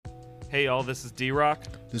Hey y'all, this is D-Rock,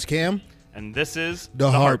 This is Cam. and this is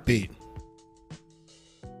The Heartbeat.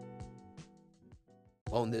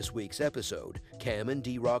 On this week's episode, Cam and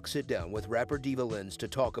D-Rock sit down with rapper D'ValentS to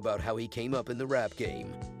talk about how he came up in the rap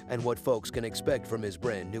game and what folks can expect from his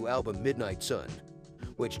brand new album Midnight Sun,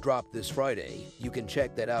 which dropped this Friday. You can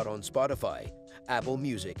check that out on Spotify, Apple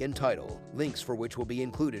Music, and Tidal, links for which will be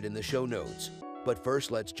included in the show notes. But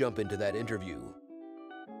first, let's jump into that interview.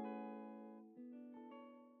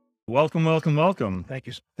 Welcome. Thank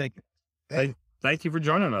you. Thank you for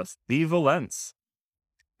joining us, D'ValentS.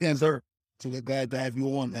 Yeah, sir. So we're glad to have you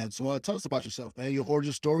on, man. So tell us about yourself, man. Your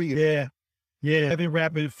origin story. Yeah. I've been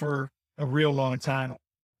rapping for a real long time,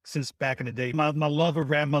 since back in the day. My love of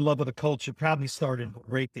rap, my love of the culture probably started with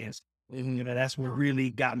breakdance. You know, that's what really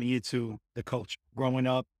got me into the culture. Growing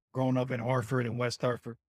up in Hartford and West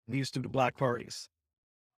Hartford, we used to do the block parties.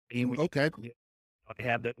 And Okay. they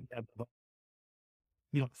have the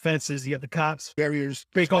fences, you have the cops, Barriers.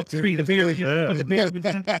 break off the street, the barriers, put the barriers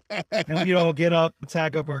in, and get up,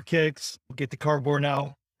 tag up our kicks, get the cardboard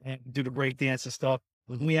out, and do the break dance and stuff.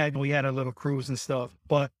 We had a little cruise and stuff.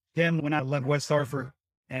 But then when I left West Hartford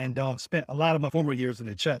and spent a lot of my former years in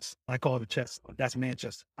the chest, I call it the chest. That's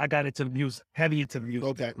Manchester. I got into the music, heavy into the music.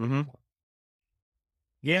 Okay. Mm-hmm.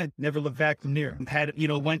 Yeah, never looked back from there.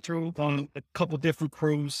 Went through on a couple different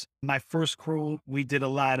crews. My first crew, we did a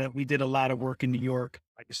lot of work in New York.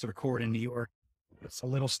 I used to record in New York. It's a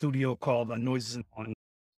little studio called Noises and on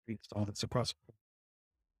it's across.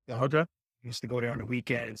 Okay. Used to go there on the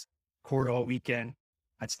weekends, record all weekend.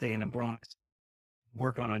 I'd stay in the Bronx,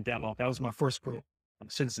 work on a demo. That was my first crew.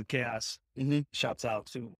 Citizen Chaos. Mm-hmm. Shouts out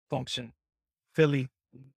to Function, Philly,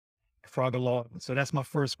 Frog Law. So that's my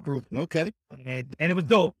first group. Okay. And it was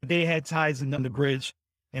dope. They had ties in the bridge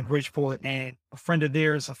in Bridgeport, and a friend of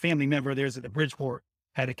theirs, a family member of theirs at the Bridgeport,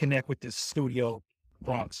 had to connect with this studio,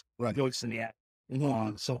 Bronx, Right. Joyce in the act.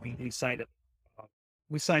 Mm-hmm. So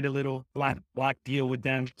we signed a little block deal with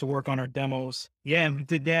them to work on our demos. Yeah, and we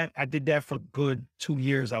did that. I did that for a good 2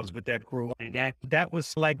 years. I was with that crew, and that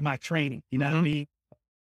was like my training. You know what I mean?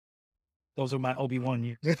 Those are my Obi-Wan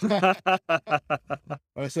years. All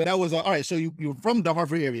right. So that was all right. So you were from the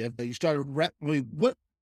Hartford area. You started rap. What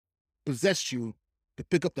possessed you to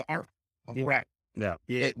pick up the art of rap? Yeah.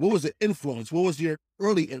 Yeah. What was the influence? What was your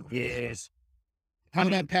early influence? Yes. How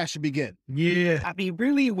did that passion begin? Yeah. I mean,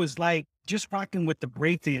 really, it was like just rocking with the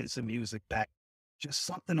breakdance and music back. Just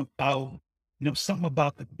something about, something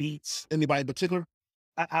about the beats. Anybody in particular?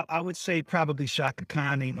 I would say probably Shaka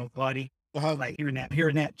Khan, Ain't Nobody. Like hearing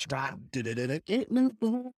that drop.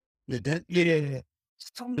 Yeah.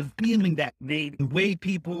 Something feeling that made the way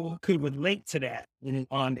people could relate to that and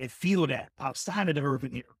feel that outside of the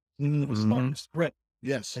urban era. It was starting to spread.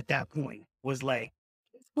 Yes. At that point was like,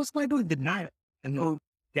 what's like doing deny it and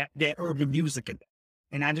that urban music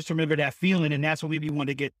and I just remember that feeling, and that's what we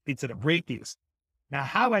wanted to get into the breakdance. Now,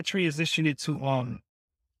 how I transitioned it to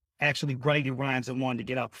actually writing rhymes and wanting to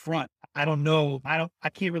get out front, I don't know. I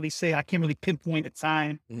can't really say. I can't really pinpoint a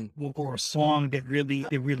time or a song that really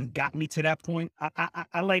got me to that point.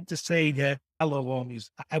 I like to say that I love all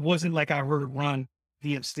music. I wasn't like I heard Run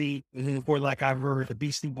DMC or like I heard the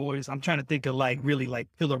Beastie Boys. I'm trying to think of really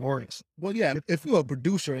killer artists. Well, yeah. If you're a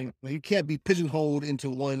producer, you can't be pigeonholed into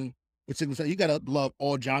one particular thing. You gotta love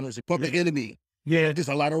all genres. Public Enemy. Yeah, There's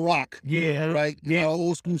a lot of rock. yeah, Right. Yeah,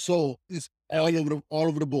 Old school soul. It's all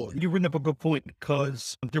over the board. You bring up a good point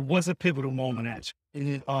because there was a pivotal moment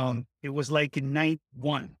actually. It was like in night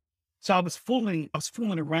one. So I was fooling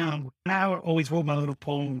around. And I always wrote my little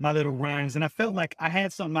poem, my little rhymes, and I felt like I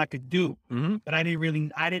had something I could do, but I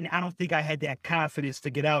don't think I had that confidence to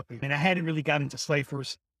get out there. And I hadn't really gotten into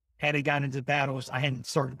ciphers, hadn't gotten into battles. I hadn't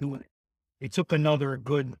started doing it. It took another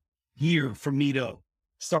good year for me to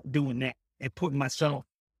start doing that and putting myself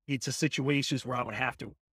into situations where I would have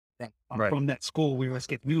to. From that school where let's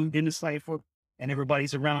get moved in the cipher and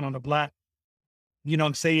everybody's around on the block. You know what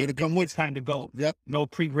I'm saying? It's time to go. Yep. No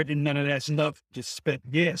pre-written, none of that stuff. Just spit.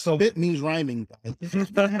 Yeah. So Spit means rhyming. yeah.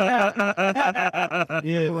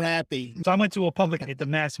 Rappy. So I went to a public at the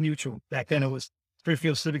Mass Mutual. Back then it was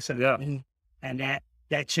Springfield Civic Center. Yeah. And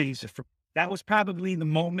that changed it. That was probably the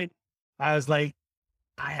moment I was like,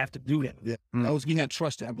 I have to do that. Yeah. That was, you had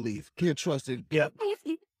trust, I believe. You had trusted. Yep.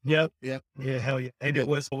 Yeah. Yeah, hell yeah. And it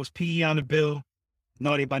was PE on the bill,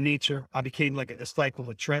 Naughty by Nature. I became like a disciple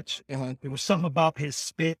of Tretch. There was something about his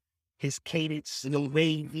spit, his cadence, and the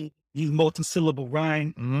way he used multi-syllable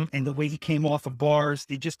rhyme, and the way he came off of bars,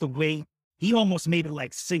 just the way he almost made it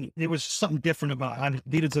like singing. There was something different about it.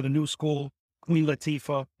 Leaders of the New School, Queen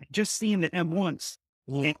Latifah, just seeing the M1s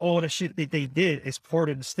and all the shit that they did as part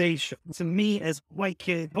of the stage show. To me, as a white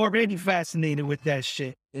kid, already fascinated with that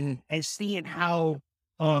shit and seeing how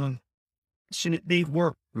shit they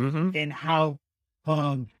work and how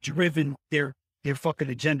driven their fucking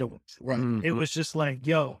agenda was. Right. It was just like,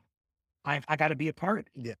 yo, I got to be a part of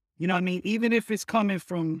it. Yeah. You know what I mean? Even if it's coming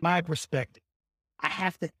from my perspective, I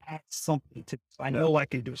have to add something to. I know I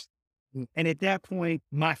can do something. And at that point,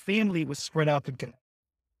 my family was spread out together.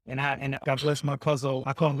 And God bless my cousin.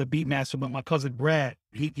 I call him the beat master, but my cousin Brad,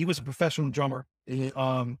 he was a professional drummer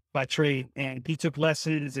by trade, and he took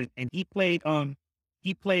lessons and he played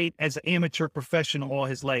as an amateur professional all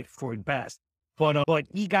his life for his best. But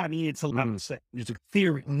he got me into music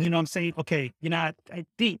theory. You know what I'm saying? Okay, you know,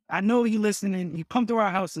 I know you listening. You come to our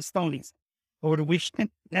house in Stonies over the weekend,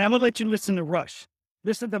 and I'm gonna let you listen to Rush.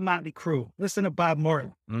 Listen to Motley Crue. Listen to Bob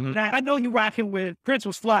Marley. Now, I know you rocking with Prince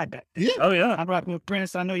was fly back. Yeah. Oh, yeah. I'm rocking with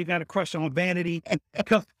Prince. I know you got a crush on Vanity.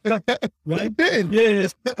 Right?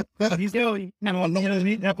 Yes. He's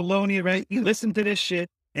Apollonia, right? You listen to this shit,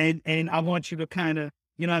 and I want you to kind of,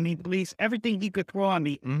 you know what I mean, police everything he could throw on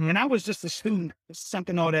me. And I was just a student,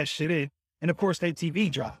 sucking all that shit in. And of course, that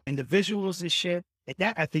TV dropped. And the visuals and shit, and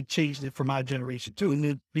that I think changed it for my generation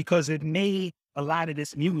too, because it made a lot of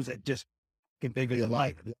this music just get bigger than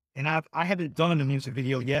life. And I haven't done a music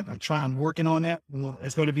video yet. I'm working on that.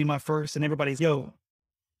 It's going to be my first. And everybody's, yo,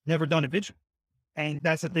 never done a visual. And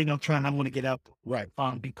that's the thing I want to get out. Right.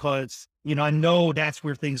 Because, you know, I know that's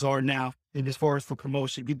where things are now. And as far as for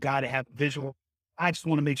promotion, you got to have visual. I just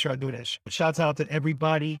want to make sure I do that shit. Shouts out to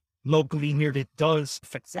everybody locally here that does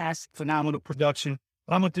fantastic, phenomenal production.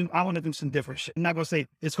 But I want to do some different shit. I'm not going to say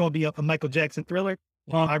it's going to be a Michael Jackson Thriller.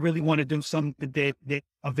 I really want to do something that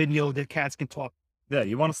a video that cats can talk. Yeah,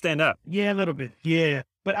 you want to stand up. Yeah, a little bit. Yeah.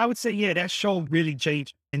 But I would say, yeah, that show really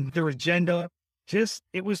changed. And their agenda,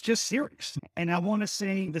 it was just serious. And I want to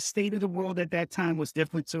say the state of the world at that time was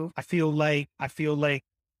different too. I feel like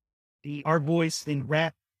our voice in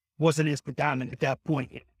rap wasn't as predominant at that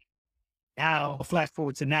point. Now, flash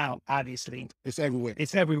forward to now, obviously. It's everywhere.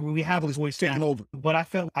 It's everywhere. We have this voice taking over. But I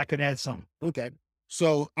felt I could add something. Okay.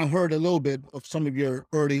 So I heard a little bit of some of your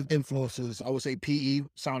early influences. I would say PE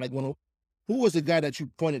sound like one of. Who was the guy that you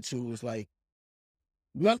pointed to was like,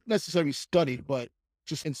 not necessarily studied, but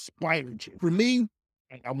just inspired you? For me,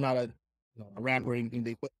 I'm not a rapper or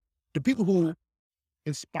anything, but the people who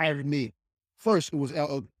inspired me, first it was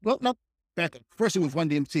not back up. First it was Run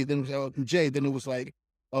DMC, then it was LJ, then it was like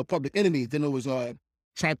Public Enemy, then it was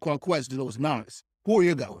Tribe Called Quest, then it was Nas. Who are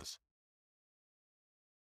your guys?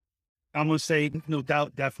 I'm going to say, no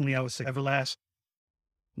doubt, definitely, I would say Everlast.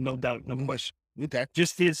 No doubt, no question. Okay.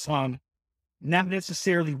 Just his, not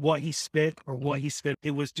necessarily what he spit.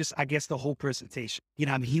 It was just, I guess, the whole presentation. You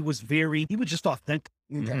know, I mean, he was just authentic.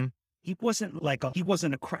 Okay. He wasn't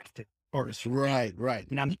a crafted artist. Right.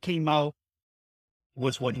 You know, he came out,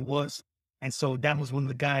 was what he was. And so that was one of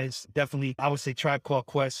the guys, definitely, I would say Tribe Called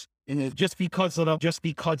Quest. And just because of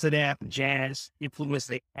that jazz influence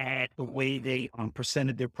they had, the way they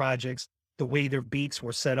presented their projects, the way their beats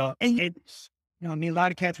were set up. And you know, I mean, a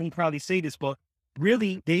lot of cats will probably say this, but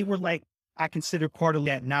really they were like, I consider part of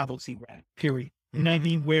that novelty rap, period. You know what I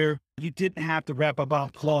mean? Where you didn't have to rap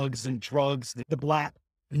about plugs and drugs, the black.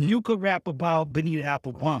 You could rap about Benita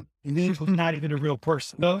Applebaum. And he was not even a real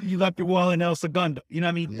person. No, you left your wall in El Segundo. You know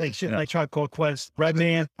what I mean? Like shit like Tribe Called Quest.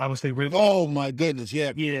 Redman, I would say Redman. Oh my goodness,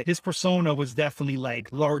 yeah. Yeah, his persona was definitely like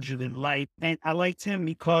larger than life. And I liked him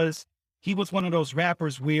because he was one of those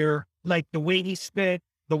rappers where like the way he spit,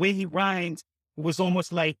 the way he rhymed was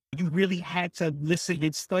almost like you really had to listen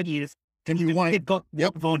and study it. And you want to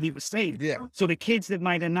get what he was saying. Yeah. So the kids that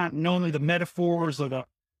might have not known the metaphors or the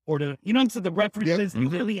you know, the references, you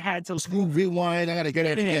really had to smooth rewind. I gotta get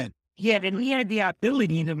it again. Yeah, and he had the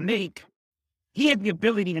ability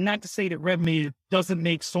and not to say that Redman doesn't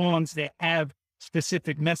make songs that have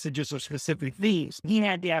specific messages or specific themes. He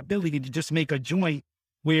had the ability to just make a joint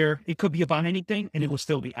where it could be about anything and it will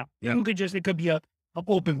still be out. Yeah. It could be a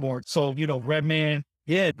open board. So, you know, Redman,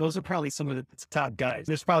 yeah, those are probably some of the top guys.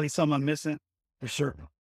 There's probably some I'm missing for sure.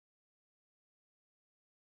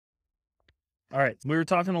 All right. We were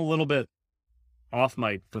talking a little bit off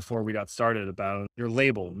mic before we got started about your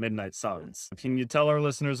label, Midnight Suns. Can you tell our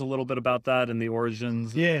listeners a little bit about that and the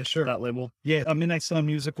origins of that label? Yeah, Midnight Sun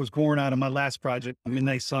Music was born out of my last project,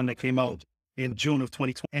 Midnight Sun, that came out in June of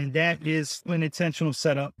 2020. And that is an intentional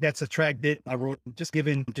setup. That's a track that I wrote, just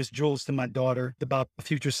giving jewels to my daughter about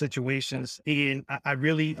future situations. And I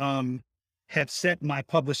really have set my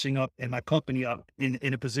publishing up and my company up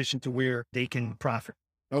in a position to where they can profit.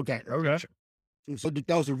 Okay. Okay. So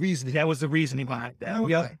that was the reason. That was the reasoning behind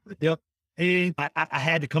that. Yep. And I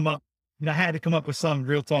had to come up, I had to come up with some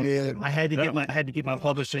real talk. Yeah. I had to get my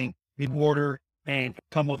publishing in order and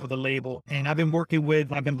come up with a label. And I've been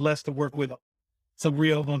blessed to work with some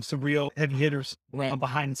real heavy hitters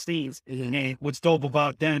behind the scenes. And what's dope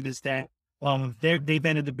about them is that they've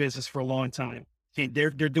been in the business for a long time. And they're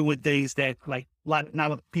doing things that like not a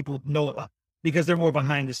lot of people know about because they're more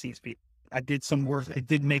behind the scenes people. I did some work. I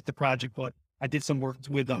didn't make the project, but I did some work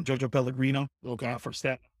with Jojo Pellegrino. Okay, for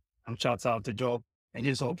Step. Shouts out to Joe and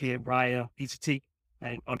his whole kid, Raya, PCT,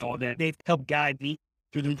 and all that. They've helped guide me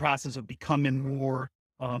through the process of becoming more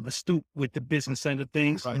astute with the business end of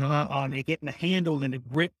things. Right. And getting the handle and the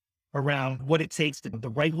grip around what it takes the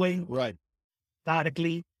right way. Right.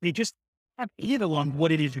 Methodically. They just have a handle on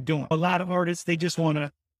what it is you're doing. A lot of artists, they just want to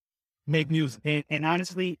make music. And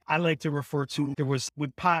honestly, I like to refer to, there was,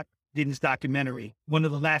 with Pac did his documentary, one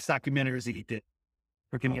of the last documentaries that he did.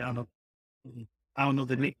 Forgive me, I don't know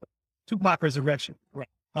the name. Tupac Resurrection. Right.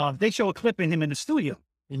 They show a clip in him in the studio.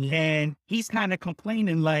 And he's kind of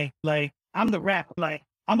complaining like, I'm the rap, like,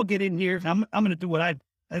 I'm gonna get in here. I'm gonna do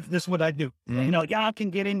this is what I do. You know, y'all can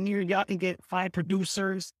get in here. Y'all can get 5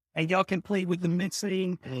 producers and y'all can play with the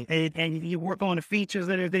mixing and you work on the features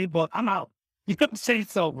and everything, but I'm out. You couldn't say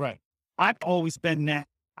so. Right. I've always been that.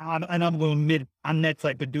 And I'm going to admit, I'm that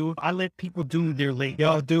type of dude. I let people do their late.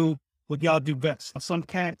 Y'all do what y'all do best. Some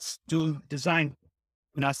cats do design.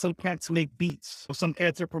 You know, some cats make beats. Or some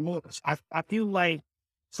cats are promoters. I feel like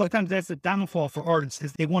sometimes that's a downfall for artists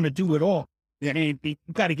is they want to do it all. Yeah. And you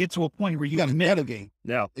got to get to a point where you got to delegate.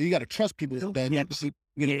 Yeah. You got to trust people.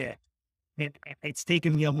 Yeah. It's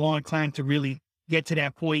taken me a long time to really get to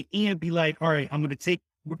that point and be like, all right, I'm going to take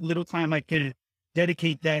little time I can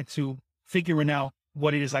dedicate that to figuring out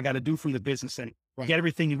what it is I got to do for the business and get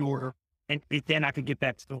everything in order. And then I can get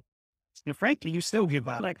back to, and frankly, you still give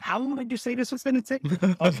out. Like, how long did you say this was going to take?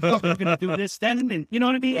 I'm going to do this, then, and you know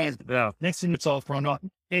what I mean? And next thing it's all thrown off.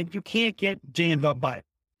 And you can't get jammed up by it.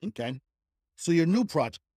 Okay. So your new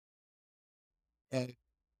project,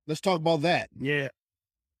 let's talk about that. Yeah.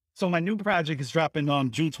 So my new project is dropping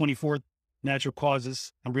on June 24th, Natural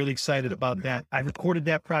Causes. I'm really excited about that. I recorded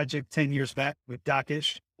that project 10 years back with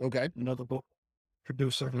Doc-ish. Okay. Another book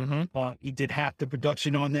producer. He did half the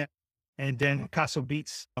production on that. And then Picasso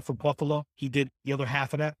Beats from Buffalo, he did the other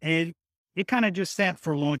half of that. And it kind of just sat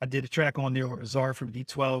for a long. I did a track on there with Azar from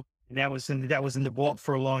D12. And that was in the vault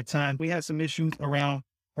for a long time. We had some issues around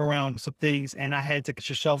some things and I had to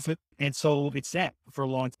shelf it. And so it sat for a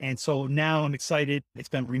long time. And so now I'm excited. It's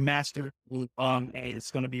been remastered. And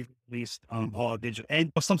it's going to be released all digital.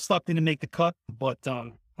 And some stuff didn't make the cut, but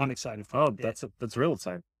I'm excited for that. That's real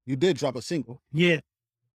exciting. You did drop a single. Yeah.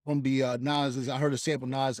 From the Nas, I heard a sample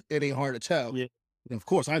Nas, It Ain't Hard to Tell. Yeah. And of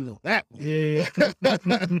course, I know that. Yeah.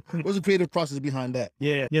 What's the creative process behind that?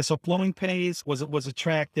 Yeah. Yeah. So Flowing Pays was a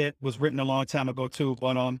track that was written a long time ago too.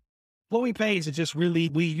 But Flowing Pays is just really,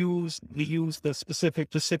 we use the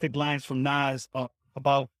specific lines from Nas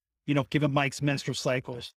about, you know, giving Mike's menstrual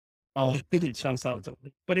cycles. It sounds out,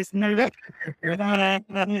 but it's not,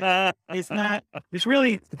 it's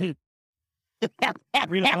really,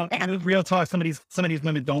 real talk. Some of these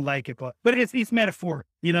women don't like it, but it's metaphor.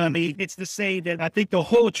 You know what I mean? It's to say that I think the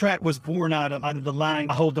whole track was born out of the line,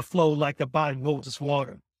 I hold the flow like the body holds its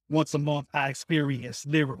water. Once a month, I experience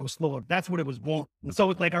lyrical slower. That's what it was born.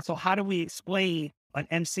 So it's like, so how do we explain an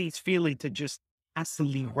MC's feeling to just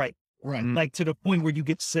constantly write? Right. Like to the point where you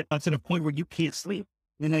get sick, to the point where you can't sleep.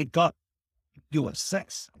 And they got you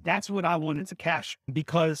obsessed. That's what I wanted to capture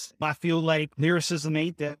because I feel like lyricism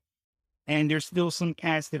ain't that. And there's still some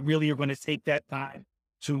cats that really are going to take that time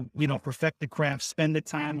to, you know, perfect the craft, spend the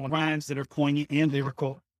time on rhymes that are poignant and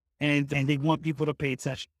lyrical, and they want people to pay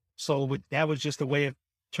attention. So that was just a way of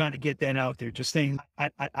trying to get that out there. Just saying,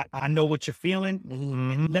 I know what you're feeling.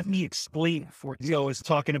 And let me explain it for you. So it's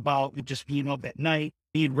talking about just being up at night,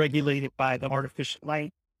 being regulated by the artificial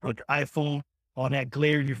light or your iPhone, all that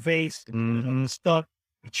glare in your face, stuff.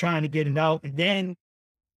 You're trying to get it out. And then,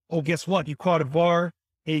 oh, guess what? You caught a bar.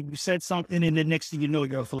 And you said something, and the next thing you know,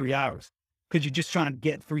 you're up for 3 hours because you're just trying to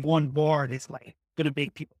get through one bar that's like going to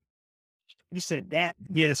make people. You said that.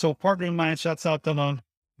 Yeah. So a partner of mine, shouts out to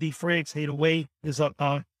D. Friggs, Hate Away, is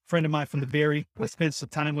a friend of mine from the Berry. I spent some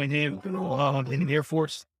time with him in the Air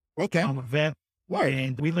Force. Okay. I'm a vet. Right.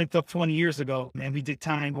 And we linked up 20 years ago, and we did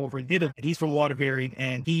time over in Italy. He's from Waterbury,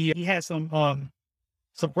 and he had some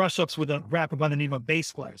brush ups with a rapper by the name of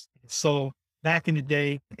Bass Players. So back in the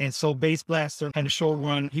day. And so Bass Blaster had a short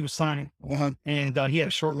run. He was signed and he had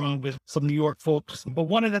a short run with some New York folks. But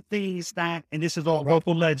one of the things that, and this is all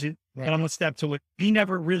local legend, and I'm going to step to it, he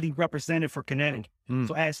never really represented for Connecticut.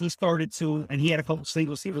 So as he started to, and he had a couple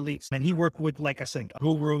singles he released, and he worked with, like I said,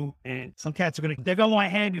 Guru, and some cats they're going to want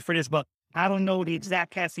to hand you for this, but I don't know the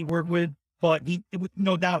exact cats he worked with, but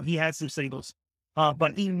no doubt he had some singles.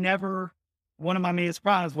 But he never, one of my main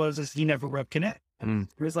surprises was he never rep Connecticut.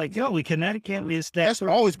 He was like, yo, Connecticut is that. That's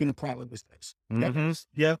always been a problem with this.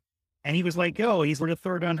 Yeah. And he was like, yo, he's for the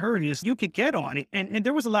third unheard. You could get on it. And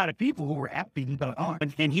there was a lot of people who were happy about on.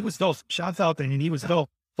 And he was dope. Shouts out there, and he was dope.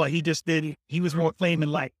 But he just he was more flaming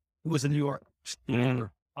like he was in New York.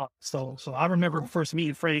 So I remember first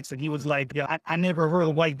meeting Frakes, and he was like, yo, I never heard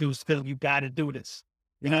of white dudes feel you got to do this.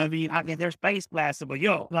 You know what I mean? There's Bass Blaster, but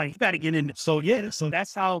yo, like, you got to get in it. So yeah, so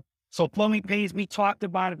that's how. So Flowing Page, we talked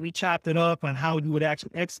about it. We chopped it up on how you would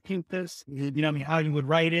actually execute this. You know what I mean? How you would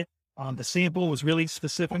write it. The sample was really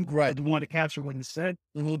specific. Right. We wanted to capture what he said.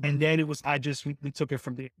 And then it was, we took it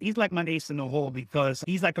from there. He's like my ace in the hole because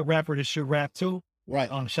he's like a rapper that should rap too. Right.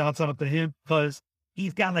 Shouts out to him because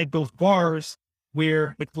he's got like those bars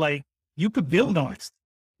where it's like, you could build on it,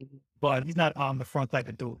 but he's not on the front like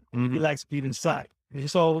a dude. He likes to be inside.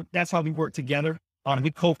 So that's how we work together.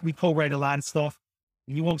 We co-write a lot of stuff.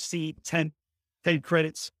 You won't see 10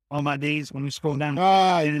 credits on my days when we scroll down.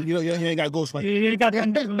 You ain't got ghost like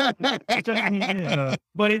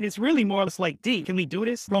But it's really more or less like, D, can we do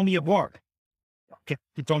this? Throw me a bar. Okay,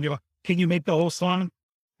 can you make the whole song?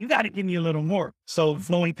 You got to give me a little more. So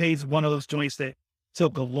Flowing Page is one of those joints that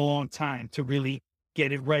took a long time to really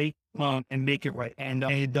get it right and make it right. And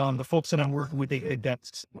the folks that I'm working with, they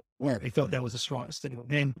felt that was the strongest thing.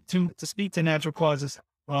 And to speak to Natural Causes,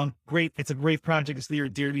 great. It's a great project. It's dear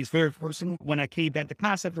to me. It's very personal. When I came back, the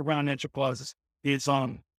concept around Natural Causes is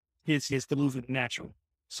the movie Natural.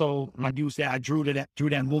 So I used that. I drew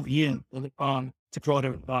that movie in to draw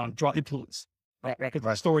influence. Right.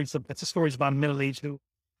 It's a story about a middle-aged dude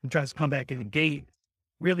who tries to come back in the gate.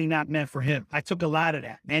 Really not meant for him. I took a lot of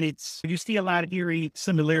that, and you see a lot of eerie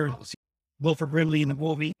similarities. Wilford Brimley in the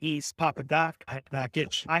movie, he's Papa Doc. I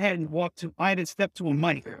hadn't stepped to a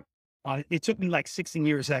mic. It took me like 16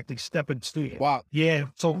 years to actually step in the studio. Wow. Yeah.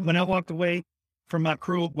 So when I walked away from my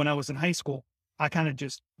crew when I was in high school, I kind of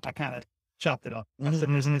chopped it up. I said,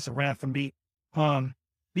 "Isn't this a rap for me?"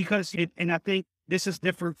 Because and I think this is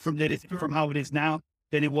different from how it is now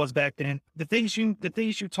than it was back then. The things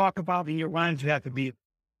you talk about in your rhymes, you have to be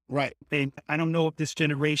right. And I don't know if this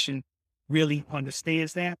generation really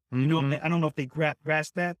understands that. You know, I don't know if they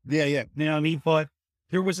grasp that. Yeah. You know what I mean? But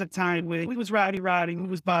there was a time when we was rowdy, we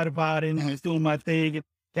was body, and I was doing my thing, and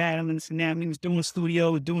daddling and we was doing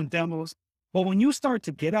studio, doing demos. But when you start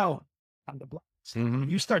to get out on the blocks,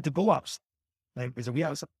 you start to go out, like we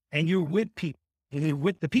outside, and you're with people, and you're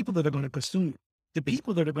with the people that are going to consume you, the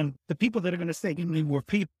people that are going to say, "Give me more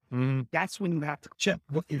people." That's when you have to check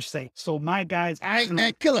what you're saying. So my guys, I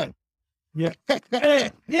ain't killing. Yeah.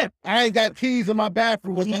 Yeah. I ain't got keys in my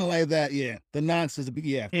bathroom or something like that. Yeah. The nonsense.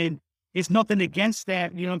 Yeah. And it's nothing against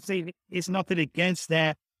that. You know what I'm saying? It's nothing against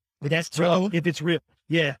that. But that's true. If it's real.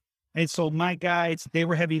 Yeah. And so my guys, they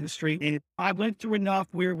were heavy in the street. And I went through enough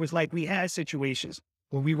where it was like we had situations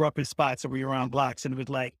where we were up in spots or we were on blocks, and it was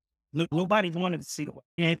like, look, nobody wanted to see the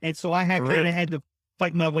way. And so I had to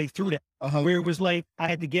fight my way through that. Where it was like I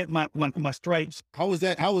had to get my stripes. How was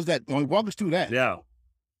that? Walk us through that. Yeah.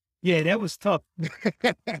 Yeah, that was tough.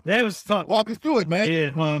 That was tough. Walk us through it, man.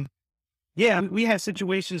 Yeah. Yeah, we had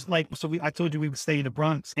situations like, I told you we would stay in the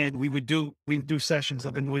Bronx, and we would do sessions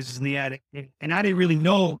of Noises in the Attic. And I didn't really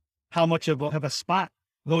know how much of a spot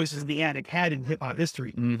Noises in the Attic had in hip hop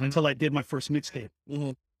history until I did my first mixtape.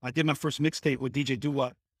 I did my first mixtape with DJ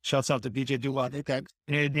Doo-Wop. Shouts out to DJ Doo-Wop. Okay.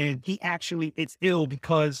 And he actually, it's ill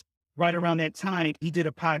because right around that time, he did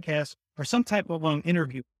a podcast or some type of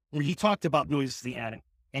interview where he talked about Noises in the Attic.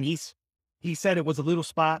 And he said it was a little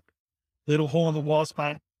spot, little hole in the wall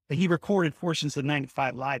spot. And he recorded portions of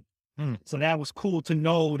 95 Live. So that was cool to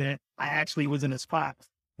know that I actually was in a spot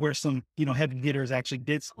where some, heavy hitters actually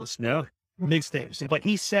did mixtapes. But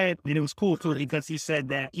he said, and it was cool too, because he said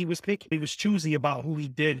that he was choosy about who he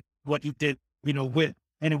did, what he did, with.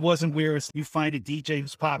 And it wasn't where you find a DJ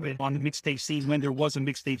who's popping on the mixtape scene. When there was a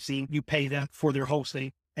mixtape scene, you pay them for their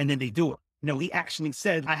hosting and then they do it. He actually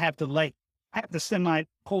said, I have to send my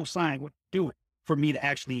cosign what to do it for me to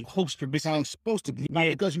actually host your mixtape. Sounds supposed to be, not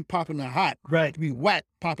because you popping it hot. Right. You be whack,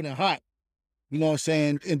 popping it hot. You know what I'm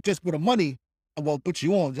saying? And just with the money, I won't put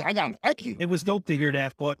you on. I got to like you. It was dope to hear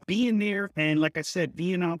that. But being there, and like I said,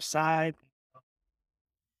 being outside,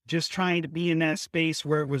 just trying to be in that space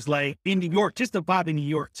where it was like in New York, just the vibe in New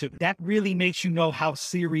York too. That really makes you know how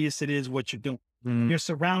serious it is what you're doing. You're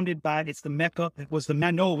surrounded by, it's the Mecca. It was I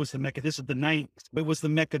know it was the Mecca. This is the 90s. It was the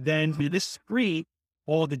Mecca then. This is free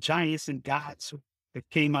all the giants and gods that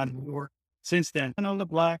came out of New York since then. And on the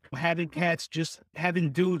block, having cats, just having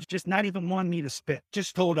dudes, just not even wanting me to spit.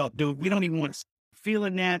 Just told up, dude, we don't even want to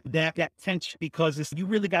feeling that tension because you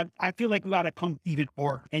really got, I feel like a lot of come even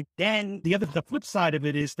more. And then the flip side of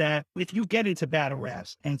it is that if you get into battle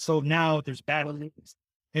raps, and so now there's battle leagues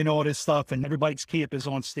and all this stuff, and everybody's camp is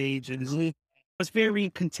on stage, and it's very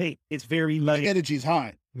contained. It's very like energy's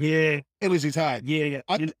high. Yeah. Energy's high. Yeah.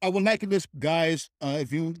 I will liken this, guys.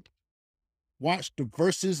 If you watched the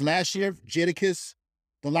verses last year, Jadakiss,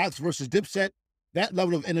 D'ValentS versus Dipset, that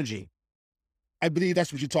level of energy, I believe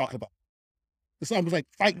that's what you're talking about. It's almost like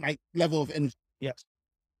fight night level of energy. Yes.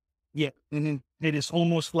 Yeah. It is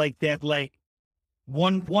almost like that, like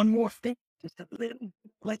one more thing, just a little,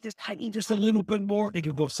 like this tiny, just a little bit more, they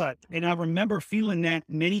could go side. And I remember feeling that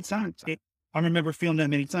many times.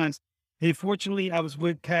 And fortunately, I was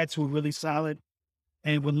with cats who were really solid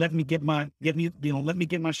and would let me get my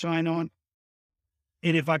shine on.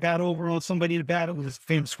 And if I got over on somebody in the battle, it was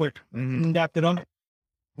famous switch. After them,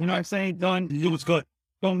 you know what I'm saying? Done. It was good.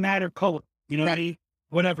 Don't matter color. You know what I mean?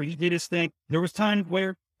 Whatever. He did his thing. There was times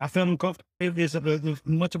where I felt uncomfortable. It was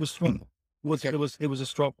much of a struggle. It was a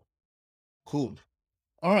struggle. Cool.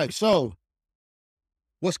 All right. So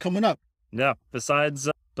what's coming up? Yeah. Besides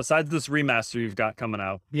this remaster you've got coming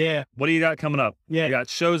out. Yeah. What do you got coming up? Yeah. You got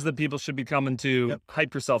shows that people should be coming to. Yep.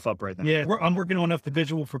 Hype yourself up right now. Yeah. I'm working on the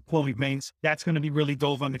visual for Chloe Baines. That's going to be really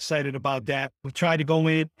dope. I'm excited about that. We tried to go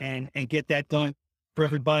in and get that done for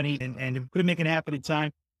everybody and couldn't make it happen in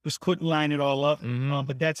time. Just couldn't line it all up.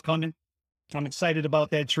 But that's coming. I'm excited about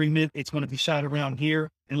that treatment. It's going to be shot around here.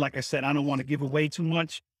 And like I said, I don't want to give away too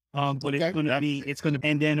much. But it's going to be,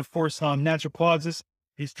 and then of course, Natural Causes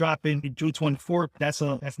is dropping June 24th.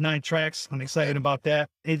 That's 9 tracks. I'm excited about that.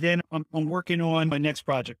 And then I'm working on my next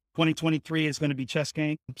project. 2023 is going to be Chess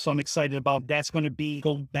Game. So I'm excited about that's going to be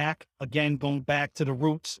going back to the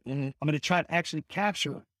roots. I'm going to try to actually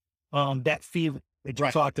capture that feeling that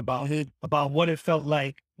you talked about what it felt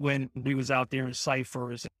like when we was out there in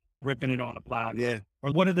ciphers, ripping it on the block. Yeah.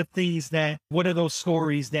 Or what are those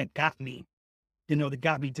stories that got me, that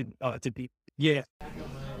got me to be. Yeah.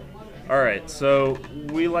 All right, so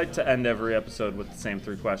we like to end every episode with the same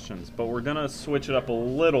 3 questions, but we're going to switch it up a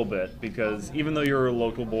little bit because even though you're a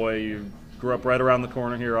local boy, you grew up right around the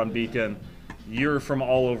corner here on Beacon, you're from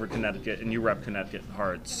all over Connecticut and you rep Connecticut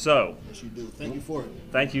hard. So, yes, you do. Thank you for it.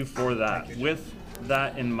 Thank you for that. With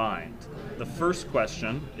that in mind, the first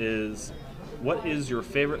question is, what is your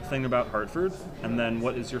favorite thing about Hartford? And then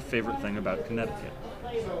what is your favorite thing about Connecticut?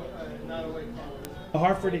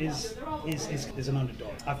 Hartford is an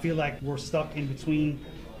underdog. I feel like we're stuck in between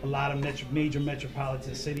a lot of major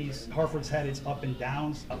metropolitan cities. Hartford's had its up and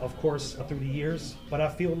downs, of course, through the years. But I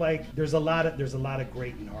feel like there's a lot of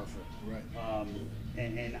great in Hartford. Right.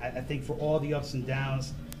 And I think for all the ups and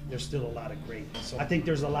downs, there's still a lot of great. So I think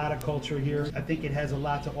there's a lot of culture here. I think it has a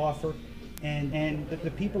lot to offer. And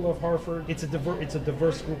the people of Hartford, it's a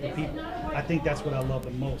diverse group of people. I think that's what I love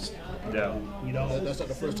the most. Yeah. That's not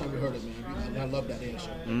the first time we heard it, man. And I love that answer.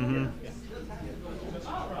 Yeah.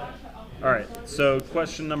 All right, so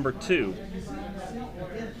question number 2.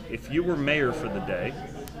 If you were mayor for the day,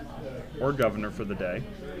 or governor for the day,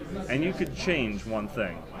 and you could change one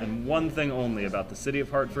thing, and one thing only about the city of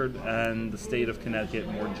Hartford and the state of Connecticut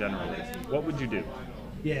more generally, what would you do?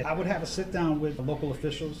 Yeah, I would have a sit down with the local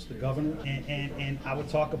officials, the governor, and I would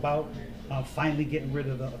talk about finally getting rid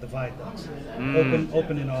of the viaducts,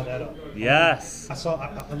 opening all that up. Yes.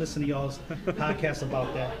 I listened to y'all's podcast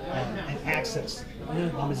about that and access.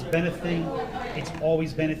 It's been a thing. It's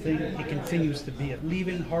always been a thing. It continues to be.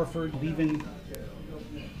 Leaving Hartford, leaving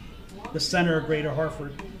the center of Greater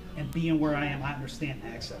Hartford, and being where I am, I understand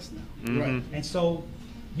access now. Right. And so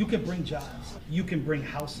you can bring jobs, you can bring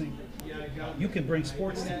housing, you can bring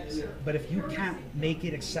sports teams, but if you can't make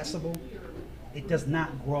it accessible, it does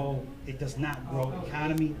not grow. It does not grow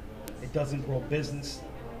economy. It doesn't grow business,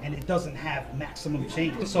 and it doesn't have maximum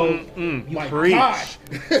change. So, Preach.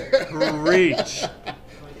 Preach.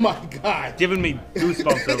 My God. Giving me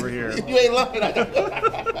goosebumps over here. You ain't lying.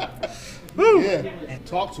 Yeah. And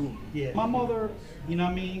talk to him. Yeah. My mother,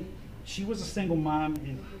 she was a single mom,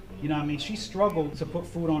 and she struggled to put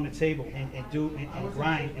food on the table and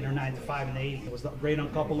grind in her 9 to 5 in the 80s. It was a great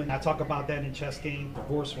uncoupling. I talk about that in Chess Game.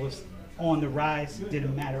 Divorce was on the rise. It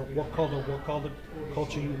didn't matter what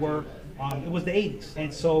culture you were. It was the 80s.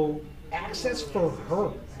 And so access for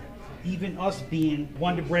her even us being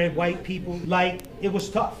Wonder Bread white people, like it was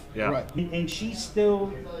tough. Yeah. Right. And she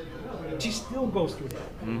still goes through that.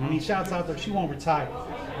 I mean, shouts out to her. She won't retire.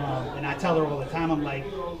 And I tell her all the time, I'm like,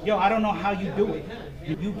 yo, I don't know how you do it.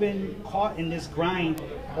 You've been caught in this grind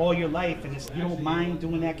all your life, and you don't mind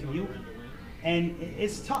doing that commute. And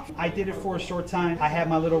it's tough. I did it for a short time. I had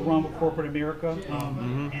my little run with corporate America,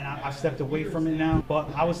 and I've stepped away from it now.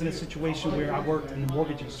 But I was in a situation where I worked in the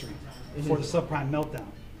mortgage industry before the subprime meltdown.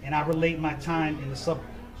 And I relate my time in the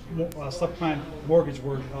subprime mortgage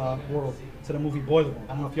world to the movie Boiler Room.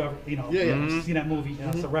 I don't know if you ever, seen that movie.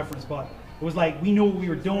 It's a reference, but it was like we knew what we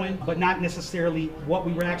were doing, but not necessarily what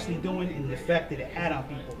we were actually doing and the effect that it had on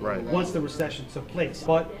people once the recession took place.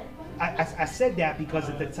 But I said that because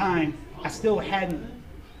at the time I still hadn't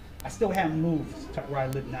moved to where I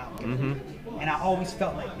live now. And I always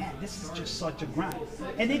felt like, man, this is just such a grind.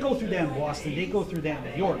 And they go through that in Boston, they go through that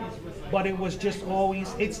in New York. But it was just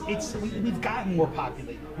always, we've gotten more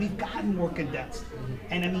populated, we've gotten more condensed.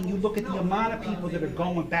 And I mean, you look at the amount of people that are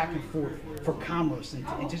going back and forth for commerce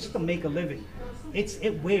and just to make a living.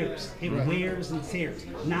 It wears and tears.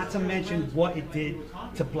 Not to mention what it did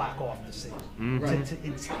to block off the city, to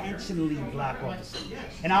intentionally block off the city.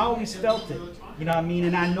 And I always felt it, you know what I mean?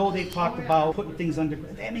 And I know they talked about putting things under.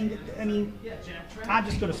 I mean, I'm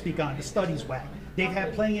just gonna speak on it. The study's whack. They've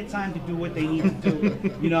had plenty of time to do what they need to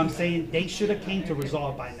do. You know what I'm saying? They should have came to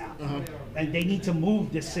resolve by now. And they need to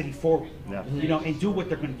move this city forward. You know, and do what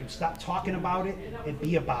they're gonna do. Stop talking about it and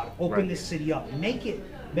be about it. Open this city up. Make it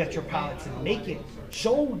metropolitan. Make it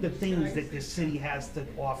show the things that this city has to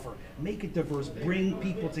offer. Make it diverse. Bring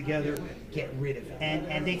people together. Get rid of it.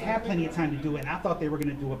 And they've had plenty of time to do it. And I thought they were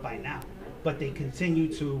gonna do it by now. But they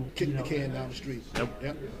continue to kick the can down the street.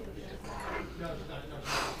 Yep.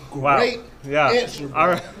 Wow. Great answer, bro. All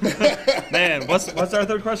right. Man, what's our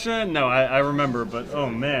third question? No, I remember, but oh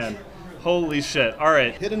man. Holy shit. All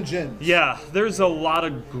right. Hidden gems. Yeah, there's a lot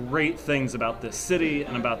of great things about this city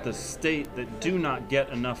and about this state that do not get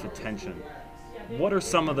enough attention. What are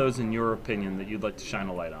some of those, in your opinion, that you'd like to shine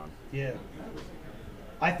a light on? Yeah.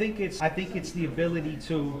 I think it's the ability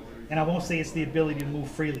to, and I won't say it's the ability to move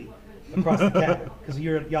freely across the cabin, because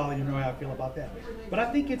y'all you know how I feel about that. But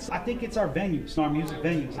I think it's our venues, our music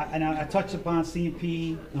venues. I touched upon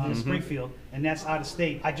C&P, Springfield, and that's out of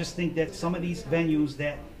state. I just think that some of these venues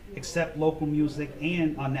that accept local music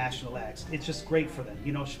and national acts, it's just great for them.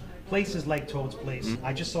 You know, places like Toad's Place.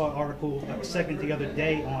 I just saw an article the other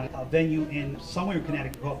day on a venue in somewhere in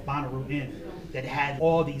Connecticut called Bonnaroo Inn that had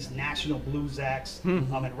all these national blues acts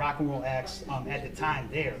and rock and roll acts at the time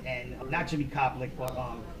there. And not Jimmy Koblick, but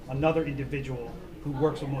another individual who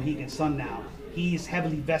works with Mohegan Sun now. He's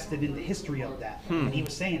heavily vested in the history of that. And he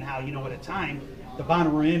was saying how, you know, at a time, the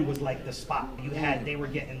Bonnaroo Inn was like the spot. They were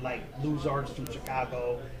getting like blues artists from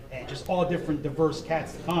Chicago and just all different diverse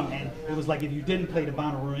cats to come. And it was like if you didn't play the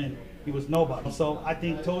Bonnaroo Inn, he was nobody. So I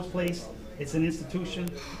think Toad's Place, it's an institution.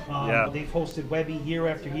 They've hosted Webby year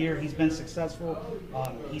after year. He's been successful.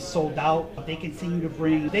 He's sold out. They continue to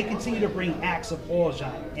bring acts of all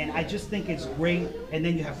genres, and I just think it's great. And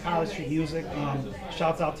then you have College Street Music.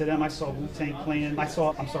 Shouts out to them. I saw Wu-Tang playing. I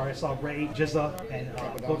saw Ray, Jizza, and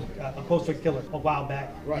Poster Killer a while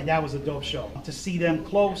back, and that was a dope show. To see them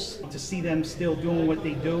close, to see them still doing what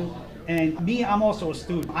they do. And me, I'm also a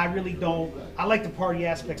student. I like the party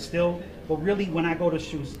aspect still, but really when I go to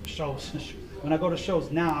shows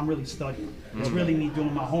now, I'm really studying. It's really me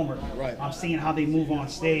doing my homework. I'm seeing how they move on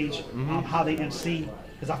stage, how they MC,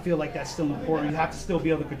 because I feel like that's still important. You have to still be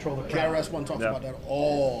able to control the crowd. KRS-One talks about that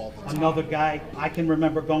all the time. Another guy, I can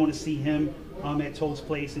remember going to see him at Toad's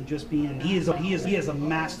Place and just being, he is a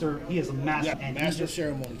master, and master of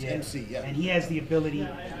ceremonies, MC, and he has the ability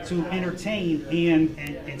to entertain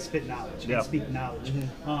and spit knowledge, and speak knowledge.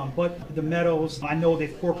 But the Meadows, I know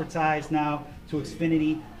they've corporatized now to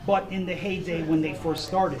Xfinity, but in the heyday when they first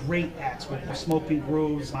started, great acts with the Smoking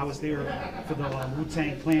Grooves. I was there for the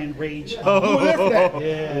Wu-Tang Clan Rage. Wow.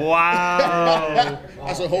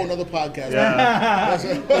 That's a whole nother podcast.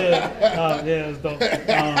 It was dope.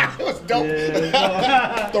 It was dope.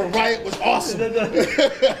 The riot was awesome.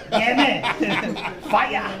 Man.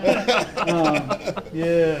 Fire.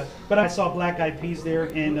 But I saw Black Eyed Peas there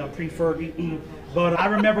and pre-Fergie. But I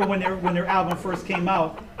remember when their album first came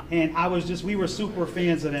out, and we were super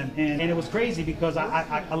fans of them, and it was crazy because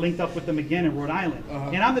I linked up with them again in Rhode Island.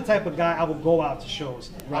 And I'm the type of guy, I will go out to shows,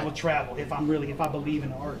 I will travel if I believe in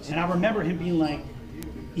the arts. And I remember him being like,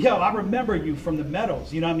 yo, I remember you from the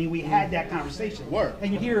Meadows. You know what I mean? We had that conversation. Word.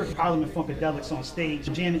 And you hear Parliament Funkadelics on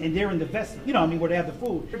stage jamming, and they're in the vest. You know what I mean? Where they have the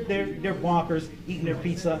food. They're bonkers eating their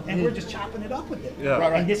pizza, and we're just chopping it up with them. Yeah.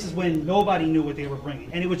 Right. And this is when nobody knew what they were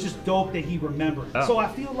bringing, and it was just dope that he remembered. Yeah. So I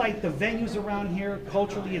feel like the venues around here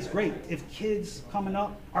culturally is great. If kids coming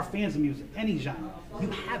up are fans of music, any genre, you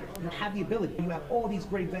have it. You have the ability. You have all these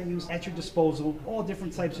great venues at your disposal, all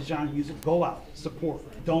different types of genre music. Go out, support.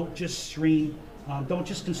 Don't just stream. Don't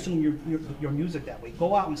just consume your music that way.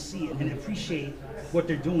 Go out and see it and appreciate what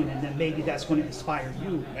they're doing, and then maybe that's going to inspire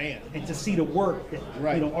you. Man. And to see the work that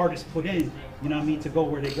Right. artists put in. You know what I mean? To go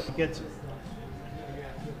where they get to.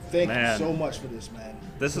 Thank Man. you so much for this, man.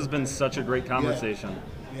 This has been such a great conversation.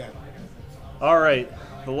 Yeah. All right,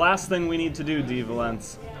 the last thing we need to do,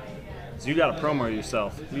 D'ValentS, is you got to promo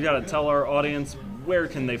yourself. You got to tell our audience where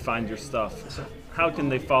can they find your stuff. How can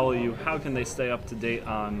they follow you? How can they stay up to date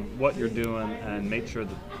on what you're doing and make sure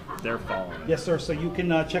that they're following? Yes, sir. So you can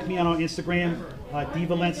check me out on Instagram,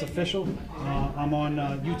 D'ValentS Official. I'm on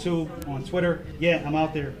YouTube, on Twitter. Yeah, I'm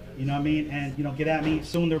out there. You know what I mean? And, get at me.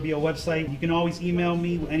 Soon there'll be a website. You can always email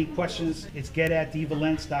me with any questions. It's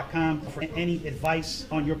get@dvalents.com for any advice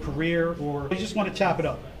on your career, or you just want to chop it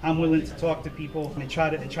up. I'm willing to talk to people and try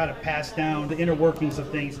to pass down the inner workings of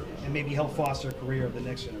things and maybe help foster a career of the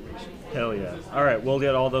next generation. Hell yeah. All right, we'll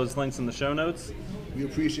get all those links in the show notes. We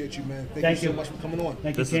appreciate you, man. Thank Thank you so you. much for coming on.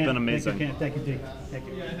 Thank This you, has Cam. been amazing. Thank you, Cam. Thank you, D. Thank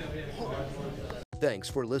you. Thanks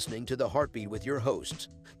for listening to The Heartbeat with your hosts,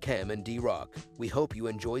 Cam and D-Rock. We hope you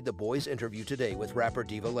enjoyed the boys' interview today with rapper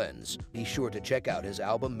D'ValentS. Be sure to check out his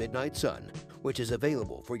album Midnight Sun, which is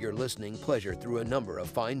available for your listening pleasure through a number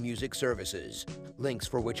of fine music services, links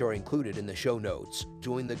for which are included in the show notes.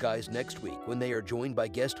 Join the guys next week when they are joined by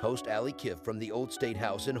guest host Ali Kiff from the Old State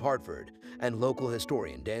House in Hartford and local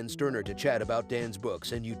historian Dan Sterner to chat about Dan's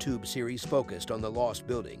books and YouTube series focused on the lost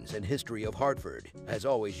buildings and history of Hartford. As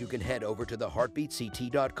always, you can head over to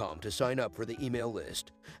theheartbeatct.com to sign up for the email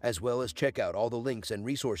list, as well as check out all the links and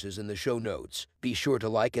resources in the show notes. Be sure to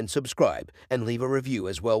like and subscribe and leave a review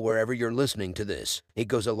as well wherever you're listening to this. It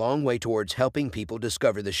goes a long way towards helping people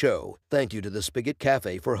discover the show. Thank you to the Spigot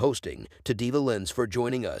Cafe for hosting, to D'ValentS for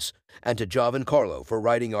joining us, and to Javan Carlo for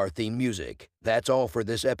writing our theme music. That's all for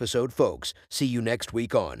this episode, folks. See you next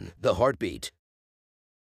week on The Heartbeat.